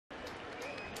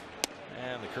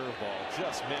the curveball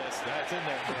just missed. That's in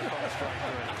there.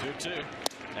 2-2.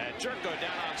 And Jerko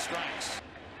down on strikes.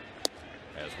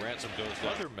 As Ransom goes to the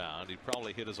other mound, he'd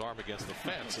probably hit his arm against the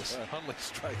fence as Hundley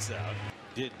strikes out.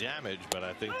 Did damage, but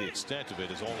I think the extent of it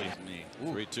is only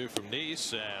 3-2 from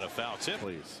Niese and a foul tip.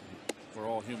 Please, we're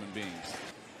all human beings.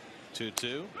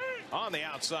 2-2 on the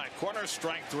outside corner.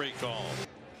 Strike 3 call.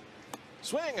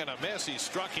 Swing and a miss. He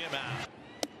struck him out.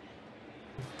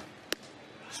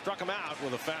 Struck him out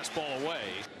with a fastball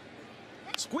away.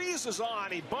 Squeezes on.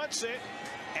 He bunts it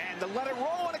and to let it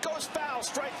roll, and it goes foul.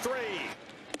 Strike 3.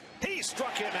 He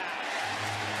struck him out.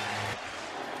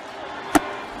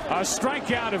 A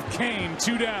strikeout of Kane.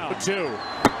 2 down. 2.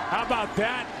 How about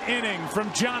that inning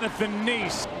from Jonathan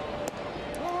Niese?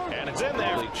 And it's in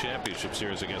there. League Championship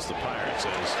Series against the Pirates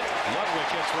as Ludwig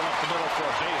hits one up the middle for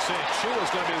a base hit. Schuler's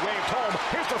going to be waved home.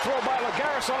 Here's the throw by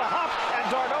Lagares on a hop, and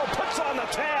Darno puts on the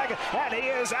tag, and he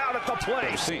is out at the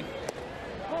plate.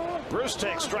 Bruce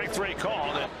takes strike 3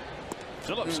 called, and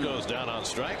Phillips goes down on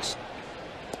strikes.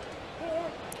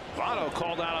 Votto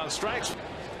called out on strikes.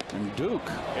 And Duke.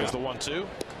 Here's the 1-2.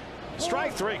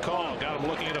 Strike 3 call. Got him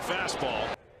looking at a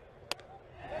fastball.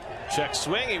 Check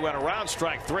swing. He went around.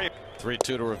 Strike 3. 3-2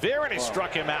 to Revere, and he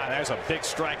struck him out. There's a big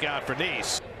strikeout for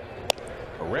Niese.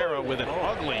 Herrera with an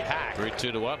ugly hack.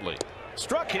 3-2 to Utley.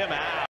 Struck him out.